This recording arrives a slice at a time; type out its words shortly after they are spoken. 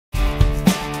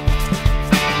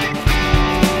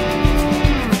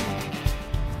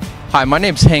Hi, my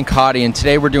name's Hank Hodde, and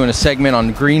today we're doing a segment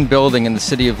on green building in the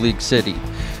city of League City.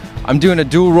 I'm doing a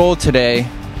dual role today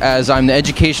as I'm the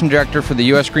Education Director for the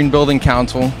U.S. Green Building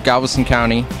Council, Galveston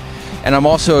County, and I'm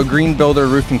also a green builder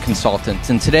roofing consultant.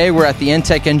 And today we're at the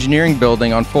Entech Engineering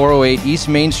Building on 408 East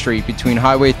Main Street between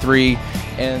Highway 3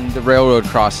 and the railroad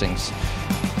crossings.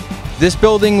 This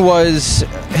building was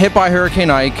hit by Hurricane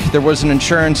Ike. There was an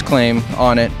insurance claim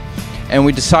on it, and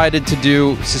we decided to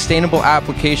do sustainable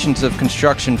applications of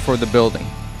construction for the building.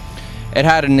 It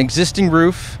had an existing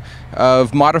roof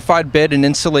of modified bit and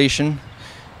insulation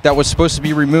that was supposed to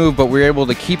be removed, but we were able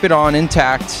to keep it on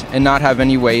intact and not have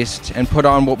any waste, and put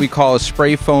on what we call a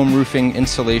spray foam roofing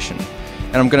insulation.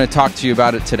 And I'm going to talk to you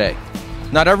about it today.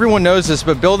 Not everyone knows this,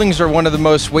 but buildings are one of the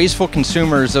most wasteful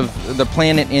consumers of the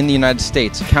planet in the United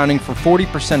States, accounting for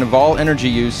 40% of all energy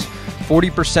use,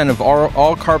 40% of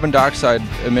all carbon dioxide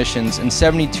emissions, and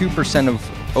 72%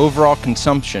 of overall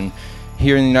consumption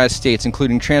here in the United States,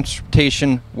 including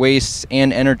transportation, wastes,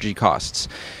 and energy costs.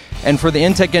 And for the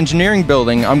Entech Engineering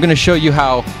Building, I'm going to show you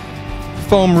how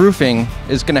foam roofing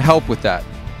is going to help with that.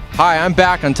 Hi, I'm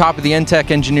back on top of the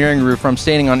Entech Engineering roof. I'm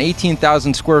standing on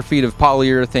 18,000 square feet of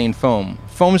polyurethane foam.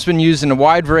 Foam's been used in a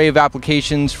wide array of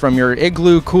applications, from your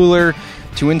igloo cooler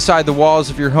to inside the walls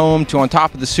of your home to on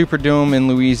top of the Superdome in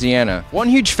Louisiana. One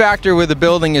huge factor with a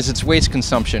building is its waste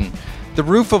consumption. The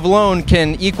roof alone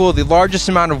can equal the largest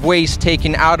amount of waste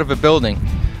taken out of a building.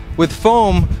 With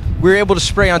foam, we're able to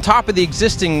spray on top of the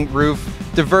existing roof,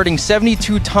 diverting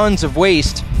 72 tons of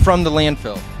waste from the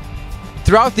landfill.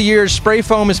 Throughout the years, spray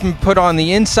foam has been put on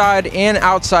the inside and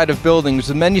outside of buildings,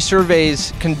 with many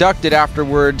surveys conducted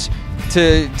afterwards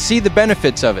to see the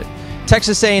benefits of it.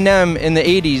 Texas A&M in the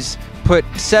 80s put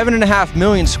 7.5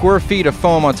 million square feet of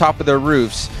foam on top of their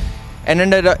roofs and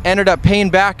ended up paying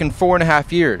back in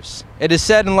 4.5 years. It is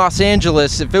said in Los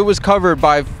Angeles, if it was covered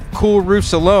by cool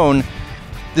roofs alone,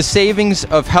 the savings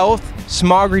of health,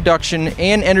 smog reduction,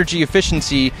 and energy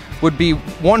efficiency would be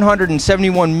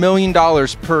 $171 million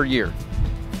per year.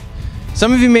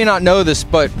 Some of you may not know this,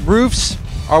 but roofs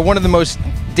are one of the most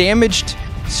damaged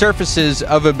surfaces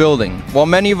of a building. While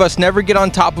many of us never get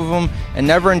on top of them and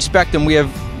never inspect them, we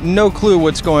have no clue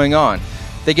what's going on.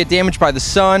 They get damaged by the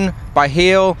sun, by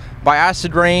hail, by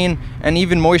acid rain, and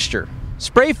even moisture.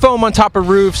 Spray foam on top of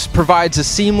roofs provides a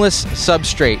seamless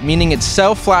substrate, meaning it's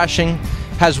self-flashing,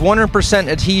 has 100%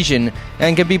 adhesion,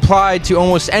 and can be applied to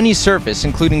almost any surface,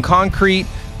 including concrete,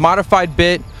 modified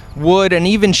bit, wood, and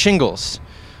even shingles.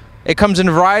 It comes in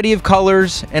a variety of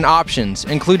colors and options,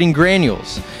 including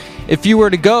granules. If you were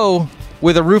to go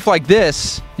with a roof like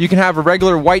this, you can have a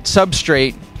regular white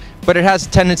substrate, but it has a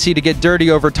tendency to get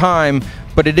dirty over time,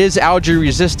 but it is algae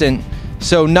resistant,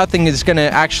 so nothing is going to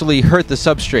actually hurt the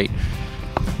substrate.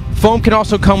 Foam can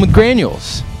also come with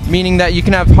granules, meaning that you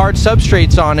can have hard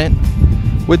substrates on it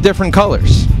with different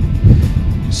colors.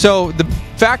 So the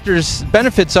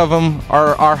benefits of them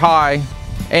are high,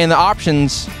 and the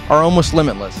options are almost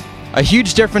limitless. A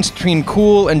huge difference between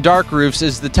cool and dark roofs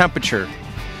is the temperature,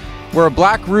 where a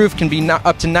black roof can be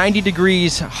up to 90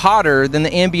 degrees hotter than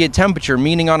the ambient temperature,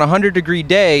 meaning on a 100-degree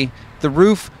day, the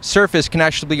roof surface can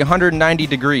actually be 190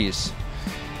 degrees.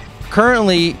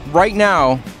 Currently, right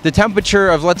now, the temperature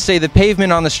of, let's say, the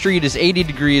pavement on the street is 80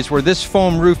 degrees, where this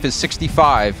foam roof is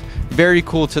 65. Very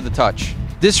cool to the touch.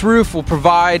 This roof will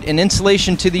provide an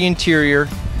insulation to the interior,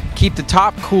 keep the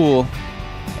top cool,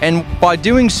 and by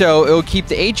doing so, it will keep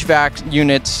the HVAC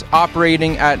units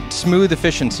operating at smooth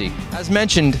efficiency. As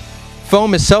mentioned,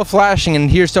 foam is self-flashing and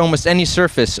adheres to almost any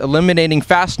surface, eliminating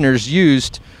fasteners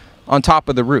used on top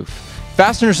of the roof.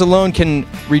 Fasteners alone can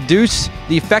reduce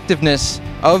the effectiveness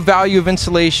of value of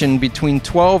insulation between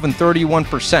 12 and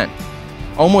 31%,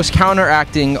 almost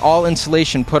counteracting all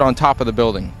insulation put on top of the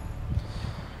building.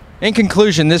 In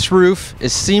conclusion, this roof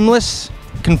is seamless,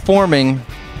 conforming,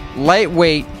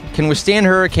 lightweight, can withstand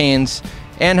hurricanes,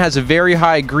 and has a very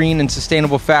high green and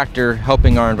sustainable factor,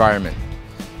 helping our environment.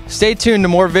 Stay tuned to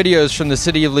more videos from the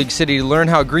City of League City to learn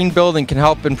how green building can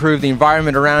help improve the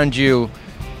environment around you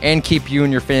and keep you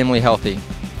and your family healthy.